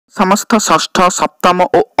समस्त षष्ठ सप्तम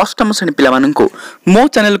और अष्टम श्रेणी पिला माननकु मो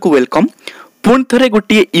चैनल को वेलकम। पुणी थे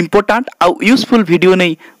गोटे इंपोर्टाट आउ यूजफुल वीडियो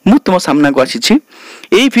नहीं मु तुम सामना को आसी।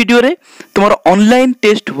 एई वीडियो रे तुमर ऑनलाइन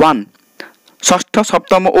टेस्ट 1 षष्ठ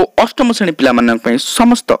सप्तम और अष्टम श्रेणी पिला माननक पई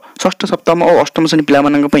समस्त षष्ठ सप्तम और अष्टम श्रेणी पिला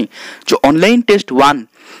माननक पई जो ऑनलाइन टेस्ट 1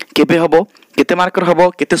 केबे हबो, केते मार्कर हबो,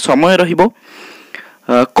 केते समय रहिबो,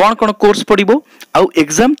 कौन कौन कोर्स पड़िबो आउ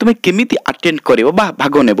एग्जाम तुमे केमिति अटेंड करिवो बा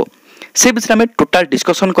भाग नेबो से विषय में टोटाल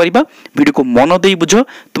डिस्कशन करबा। वीडियो को मन देई बुझ,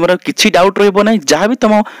 तुमरा किछि डाउट रहबो नै, जहाँ भी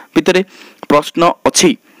तुम भितरे प्रश्न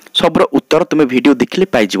अछि सबरो उत्तर तुमे वीडियो देखले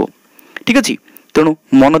पाइ जिवो। ठीक अछि, तेणु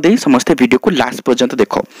मन देई समस्त वीडियो को लास्ट पर्यंत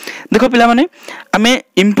देखो। देखो पिला माने आमे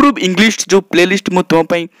इंप्रूव इंग्लिश जो प्लेलिस्ट मु तुम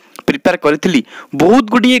पई प्रिपेयर करथिली, बहुत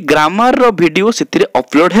गुडी ग्रामर रो वीडियो सेतिरे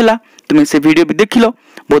अपलोड हैला। तुमे से वीडियो भी देखिलो,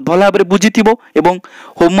 बहुत भल भाव बुझीथिबो एवं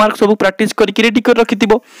होमवर्क सब प्रैक्टिस करके रेडी कर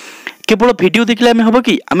रखिथिबो। केवल वीडियो देखले हमें हबो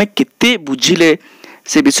कि आमे केते बुझिले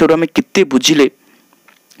से विषय आमे केते बुझिले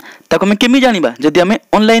ताको हमें केमि जानिबा। जदि आमे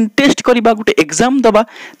ऑनलाइन टेस्ट करिबा, गोटे एग्जाम दबा,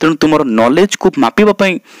 तेणु तुमर नॉलेज को मापिबा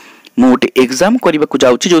पई मु गोटे एग्जाम करिबा को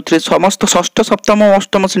जाउची जोथरे समस्त षष्ठ सप्तम और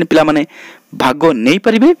अष्टम श्रेणी पिला माने भाग नै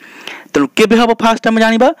परिबे। तेणु केबे हबो फास्ट आमे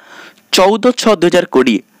जानिबा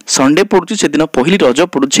 14/6/2020 संडे पड़ुची, से दिन पहली रज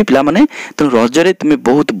पड़ुची पिला माने। तेणु रजरे तुमे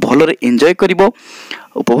बहुत भलरे एंजॉय करिवो,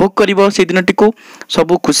 उपभोग करिवो से दिनटी को,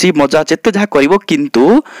 सब खुशी मजा जेते जहा करिवो,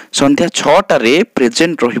 किंतु संध्या 6टा रे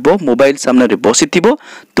प्रेजेंट रहिबो, मोबाइल सामने रे बसिथिबो।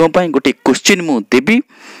 तुम पई गोटे क्वेश्चन मु देबी,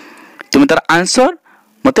 तुम तार आंसर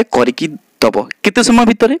मते करिकी दबो। केते समय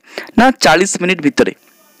भितरे ना 40 मिनिट भितरे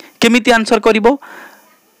केमिति आंसर करिवो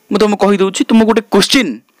मु तुम कहि दउची। तुम गोटे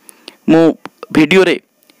क्वेश्चन मु वीडियो रे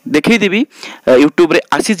देखई देबी, यूट्यूब रे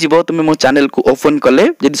आसी जीवो। तुम मो चैनल को ओपन कले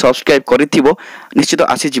जदि सब्सक्राइब करिथिबो निश्चित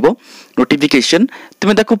आसी जीवो नोटिफिकेशन।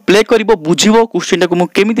 तुम ताको प्ले करिवो, बुझिवो क्वेश्चन को मु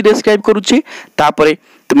केमिति डिस्क्राइब करूची। तापरे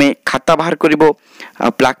तुम खाता बाहर करिवो,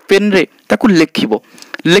 ब्लैक पेन रे ताको लिखिवो।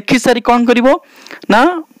 लिखि सारी कोन करिवो ना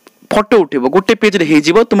फोटो उठेबो, गोटे पेज रे हे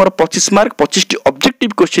जीवो। तुमर 25 मार्क 25 टी ऑब्जेक्टिव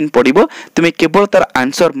क्वेश्चन पड़िबो। तुम केवल तार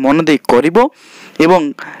आंसर मन दे करिवो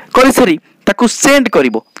एवं करि सारी ताको सेंड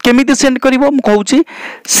करिवो। केमिति सेंड करिवो मु कहूची,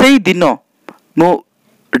 सेई दिन मो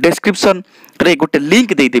डिस्क्रिप्शन रे गोटे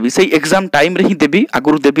लिंक दे देबी। सेई एग्जाम टाइम रे ही देबी,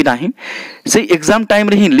 आगुरु देबी नाही। सेई एग्जाम टाइम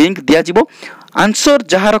रे ही लिंक दिया जीवो। आंसर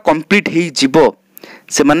जहार कंप्लीट हे जीवो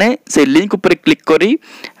से माने से लिंक ऊपर क्लिक करी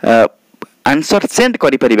आंसर सेंड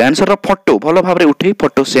करि परिबे। आंसर रो फोटो भलो भाबरे उठे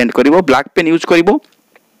photo send करिवो, black pen use करिवो,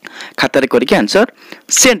 खाता रे करके आंसर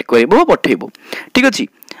सेंड करिवो, पठेइबो। ठीक अछि,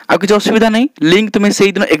 आ किछ असुविधा नहीं। लिंक तुमे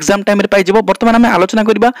सेई दिन एग्जाम टाइम रे पाइ जेबो। वर्तमान हमें आलोचना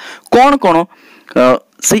करिबा कोन कोन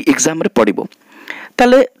सेई एग्जाम रे पड़िबो।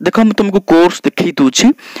 ताले देखो हम तुमको कोर्स देखै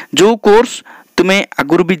दूची, जो कोर्स तुमे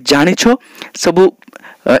आगुरु भी जानिछो सब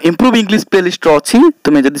इंप्रूव इंग्लिश प्लेलिस्ट रो अछि।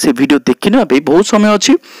 तुमे जदि से वीडियो देखिनो अबे बहुत समय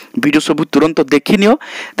अछि, वीडियो सब तुरंत देखिनियो।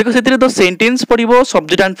 देखो सेतिरे तो sentence पड़िबो,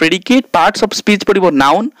 subject and predicate, parts of speech पड़िबो,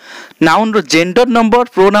 noun, noun row gender, number,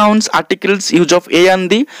 pronounce, articles, use of A and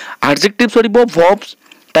the, adjectives पड़िबो, verbs,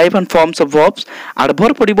 type and forms of verbs,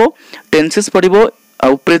 adverb पड़िबो, tenses पड़िबो,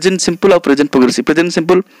 uh present simple uh present progressive. Present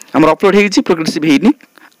simple हमर upload हे छि, progressive हेनी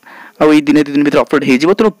आ ई दिन भीतर upload हे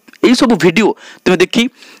जिवो। तो एई सब video तुमे देखि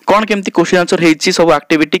कोन केमती क्वेश्चन आंसर हे छि, सब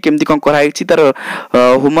एक्टिविटी केमती कोन करा हे छि, तार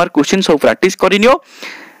होमवर्क क्वेश्चन सब प्रैक्टिस करिनियो।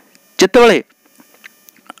 जेतेबेले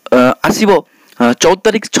आसीबो 14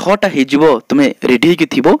 तारिख 6टा हे जिवो, तुमे रेडी हे कि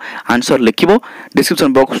थिबो, आंसर लिखिबो,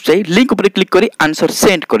 डिस्क्रिप्शन बॉक्स जाई लिंक ऊपर क्लिक करी आंसर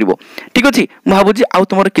सेंड करिवो। ठीक अछि, मु भाबुजी आ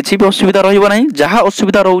तुमर किछि भी असुविधा रहिबो नाही। जहा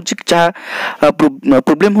असुविधा रहउछि, जहा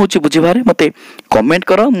प्रॉब्लम होछि बुझिबारे मते कमेंट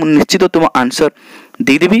करो, मु निश्चित तुम आंसर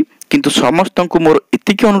दे देबी। किंतु समस्त को मोर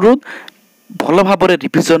एतिकी अनुरोध, भल भाबरे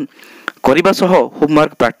रिवीजन करिबा सह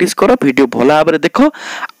होमवर्क प्रैक्टिस करो, वीडियो भल भाबरे देखो,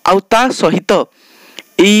 आ ता सहित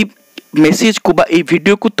एई मेसेज को बा ए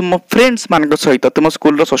वीडियो को तुम फ्रेंड्स मान सहित, तुम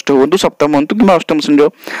स्कूल रो षष्ठ होंतु, सप्तम होंतु कि अष्टम श्रेणी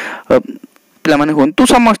पिला माने होंतु,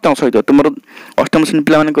 समस्त सहित तुम अष्टम श्रेणी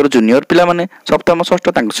पिला माने जूनियर पिला माने सप्तम षष्ठ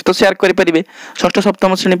तांको सहित शेयर करि परिबे। षष्ठ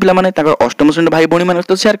सप्तम श्रेणी पिला माने तांको अष्टम श्रेणी भाई भौणी माने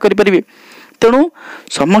सहित शेयर करि परिबे। तेणु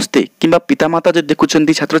समस्ते किंबा पितामाता जे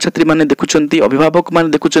देखुचंती, छात्र छात्री माने देखुचंती, अभिभावक माने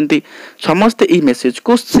देखुचंती, समस्ते ई मेसेज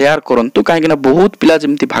को शेयर करंतु, काहे कि ना बहुत पिला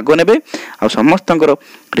जेमती भाग नेबे आ समस्तंकर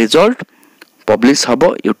रिजल्ट पब्लिश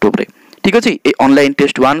हबो यूट्यूब रे। ठीक अछि, ए ऑनलाइन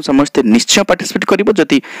टेस्ट 1 समस्ते निश्चय पार्टिसिपेट करिवो।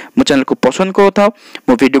 जति मो चैनल को पसंद करो था,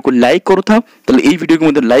 मो वीडियो को लाइक करू था, तले ए वीडियो को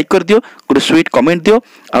मते लाइक कर दियो, गोटे स्वीट कमेंट दियो,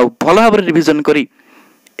 आ भल भाबरे रिवीजन करी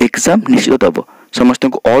एग्जाम निश्चित दबो। समस्त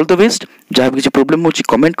को ऑल द बेस्ट। जहाँ भी किसी प्रॉब्लम होची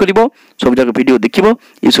कमेंट करिवो, सब जगह वीडियो देखिवो,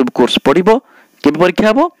 ये सब कोर्स पढ़िवो। केबे परीक्षा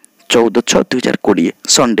हबो 14/6/2020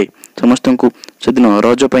 संडे। समस्त को सेदिन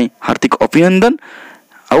रज पई हार्दिक अभिनंदन,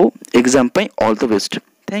 आउ एग्जाम पई all the best.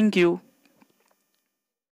 Thank you.